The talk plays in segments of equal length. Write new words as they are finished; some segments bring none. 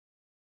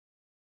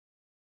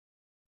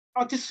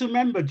I just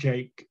remember,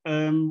 Jake,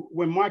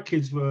 when my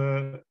kids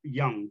were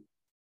young,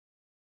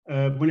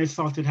 when they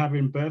started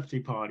having birthday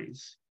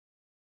parties,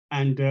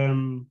 and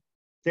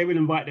they would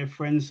invite their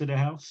friends to the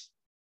house,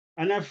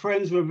 and their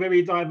friends were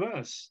very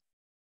diverse.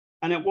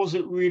 And it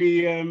wasn't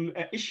really an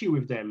issue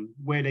with them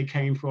where they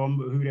came from,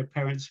 who their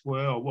parents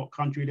were, or what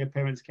country their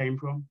parents came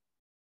from.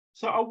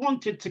 So I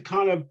wanted to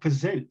kind of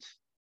present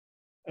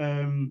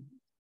um,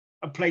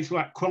 a place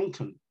like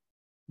Crongton,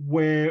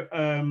 where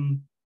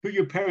who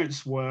your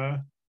parents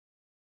were,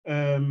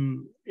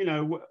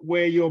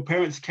 where your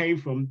parents came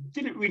from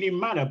didn't really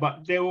matter,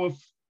 but they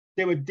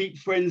were deep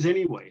friends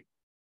anyway.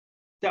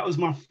 That was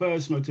my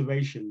first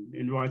motivation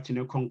in writing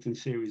a Crongton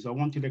series. I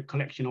wanted a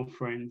collection of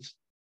friends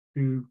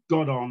who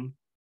got on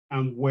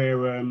and where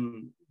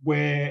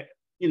their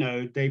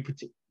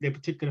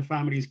particular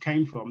families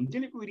came from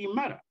didn't really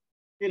matter.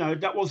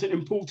 That wasn't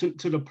important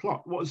to the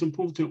plot. What was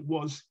important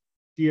was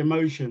the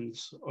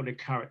emotions of the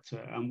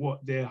character and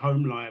what their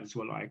home lives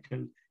were like,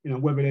 and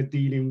whether they're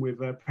dealing with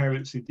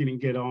parents who didn't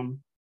get on,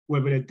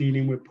 whether they're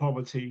dealing with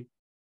poverty,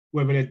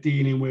 whether they're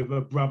dealing with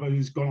a brother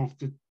who's gone off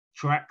the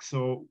tracks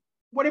or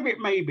whatever it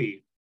may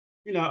be.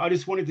 I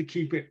just wanted to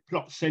keep it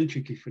plot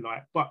centric, if you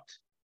like, but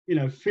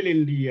fill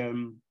in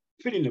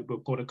the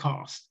book or the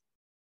cast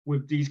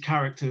with these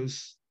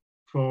characters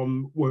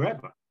from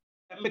wherever.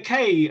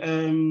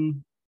 McKay,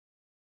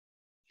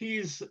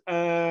 his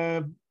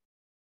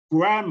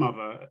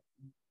grandmother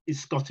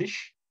is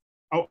Scottish.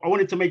 I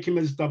wanted to make him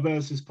as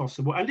diverse as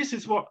possible, and this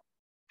is what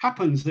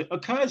happens. It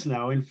occurs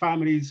now in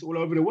families all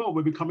over the world.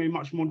 We're becoming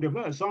much more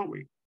diverse, aren't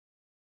we?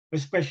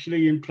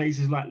 Especially in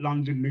places like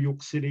London, New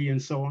York City,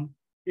 and so on.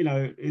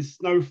 I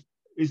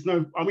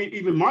mean,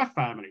 even my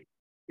family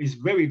is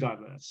very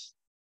diverse.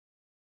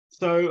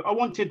 So I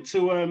wanted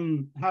to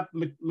have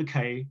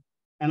McKay,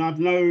 and I've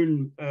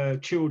known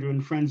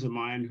children, friends of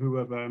mine who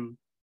have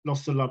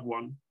lost a loved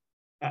one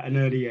at an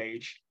early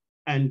age.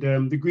 And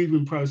the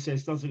grieving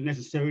process doesn't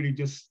necessarily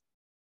just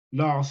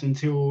last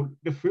until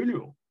the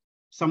funeral.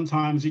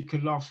 Sometimes it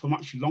could last for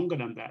much longer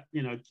than that,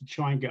 to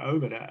try and get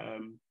over that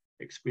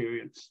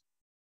experience.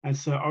 And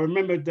so I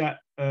remembered that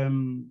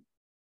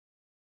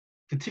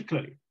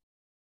particularly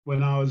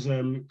when I was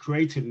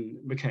creating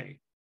McKay.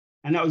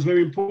 And that was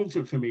very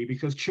important for me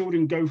because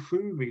children go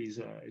through these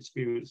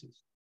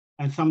experiences.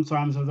 And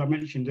sometimes, as I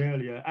mentioned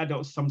earlier,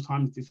 adults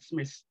sometimes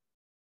dismiss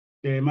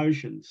their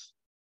emotions.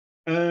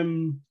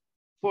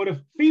 For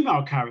the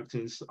female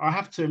characters, I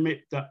have to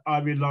admit that I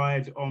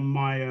relied on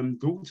my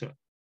daughter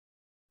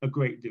a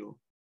great deal.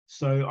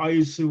 So I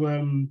used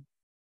to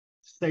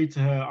say to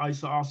her, I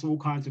used to ask all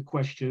kinds of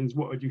questions.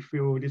 What would you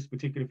feel this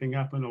particular thing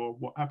happened, or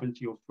what happened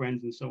to your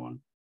friends, and so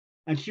on?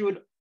 And she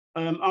would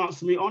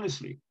answer me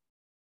honestly.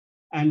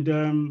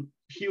 And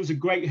she was a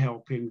great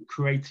help in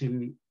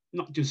creating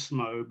not just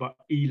Smo, but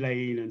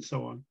Elaine and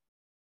so on.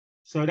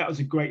 So that was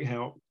a great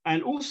help.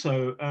 And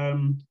also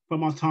for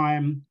my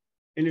time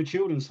in a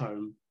children's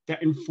home,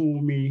 that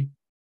informed me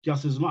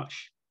just as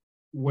much.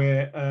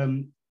 Where,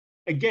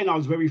 again, I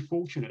was very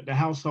fortunate. The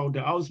household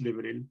that I was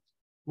living in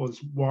was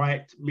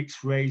white,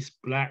 mixed race,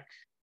 black.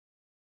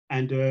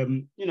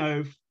 And,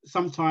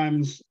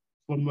 sometimes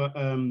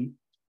from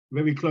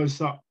very close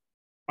up,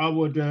 I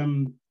would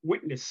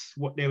witness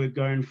what they were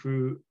going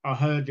through. I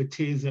heard the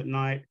tears at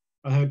night.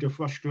 I heard the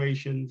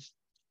frustrations.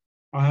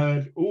 I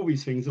heard all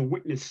these things and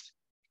witnessed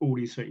all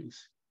these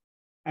things.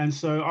 And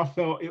so I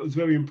felt it was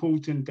very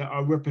important that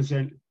I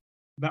represent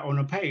that on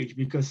a page,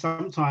 because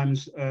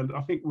sometimes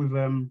I think with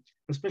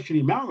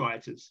especially male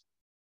writers,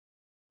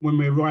 when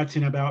we're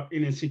writing about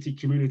inner city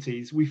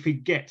communities, we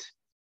forget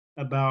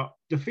about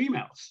the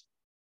females.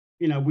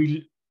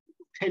 We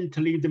tend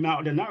to leave them out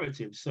of the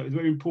narrative. So it's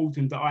very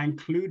important that I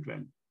include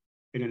them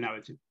in a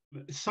narrative.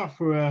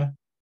 Suffrah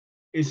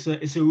it's a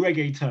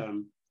reggae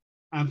term.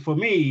 And for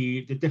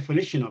me, the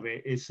definition of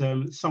it is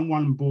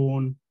someone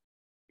born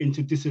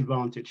into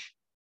disadvantage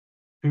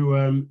who,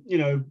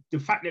 the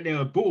fact that they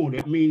were born,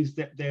 it means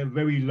that they're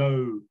very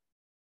low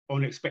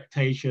on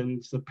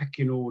expectations, the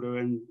pecking order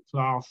and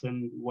class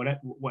and what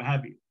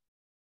have you.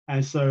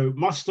 And so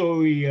my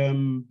story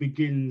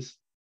begins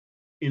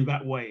in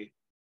that way.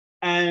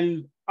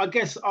 And I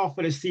guess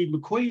after the Steve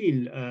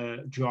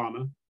McQueen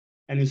drama,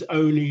 and it's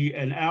only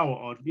an hour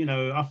odd,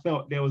 I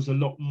felt there was a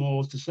lot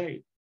more to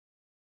say.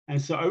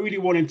 And so I really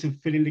wanted to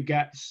fill in the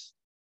gaps.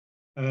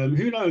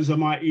 Who knows, I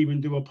might even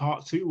do a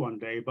part 2 one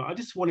day, but I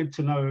just wanted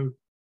to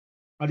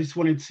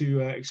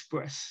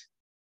express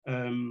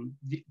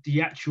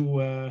the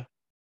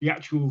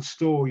actual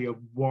story of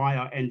why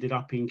I ended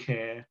up in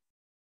care,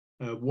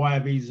 why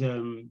these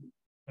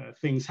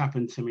things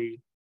happened to me.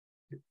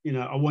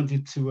 I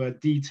wanted to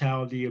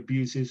detail the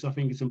abuses. I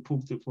think it's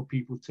important for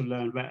people to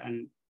learn that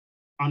and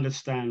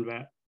understand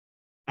that.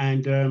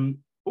 And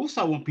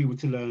also I want people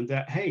to learn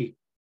that, hey,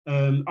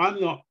 I'm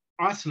not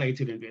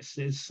isolated in this.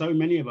 There's so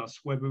many of us,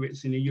 whether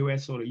it's in the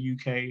US or the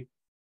UK,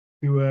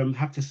 who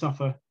have to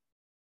suffer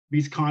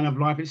these kind of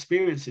life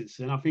experiences.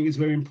 And I think it's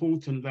very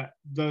important that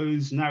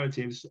those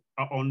narratives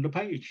are on the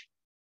page.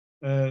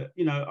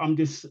 I'm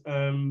just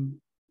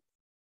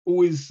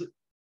always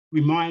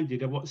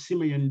reminded of what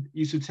Simeon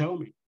used to tell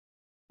me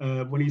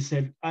when he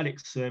said,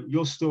 Alex,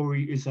 your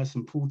story is as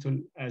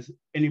important as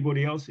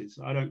anybody else's.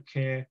 I don't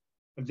care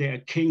if they're a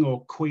king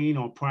or queen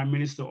or prime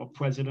minister or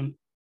president,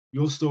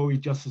 your story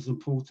is just as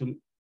important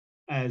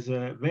as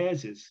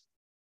theirs is.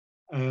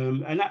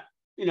 And that,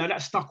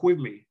 that stuck with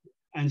me.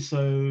 And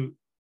so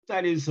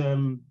that is,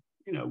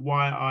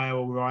 why I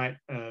will write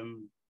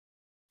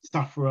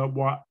Suffrah,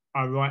 why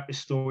I write the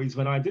stories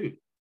that I do,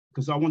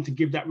 because I want to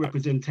give that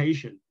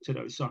representation to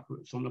those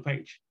sufferers on the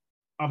page.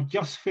 I've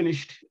just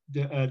finished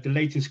the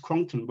latest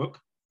Crongton book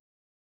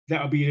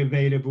that'll be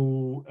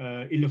available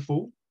in the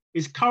fall.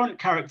 It's current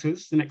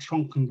characters, the next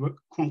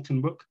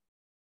Crongton book.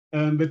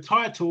 The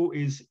title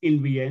is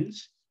In the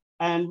Ends,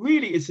 and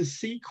really it's a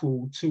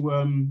sequel to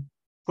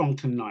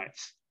Crongton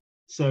Nights.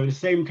 So the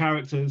same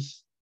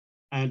characters,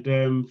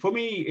 and for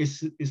me,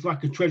 it's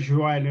like a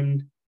treasure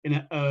island in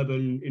an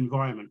urban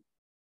environment.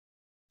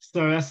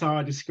 So that's how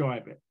I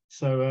describe it.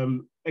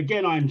 So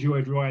again, I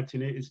enjoyed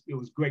writing it. It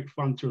was great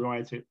fun to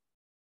write it,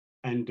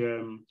 and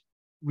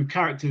with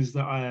characters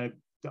that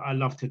I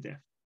love to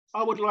death.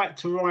 I would like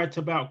to write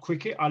about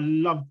cricket. I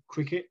love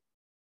cricket,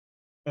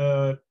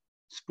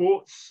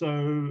 sports.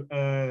 So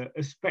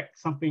expect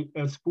something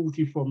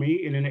sporty for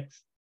me in the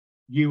next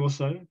year or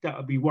so. That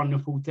would be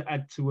wonderful to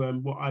add to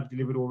what I've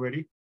delivered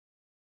already.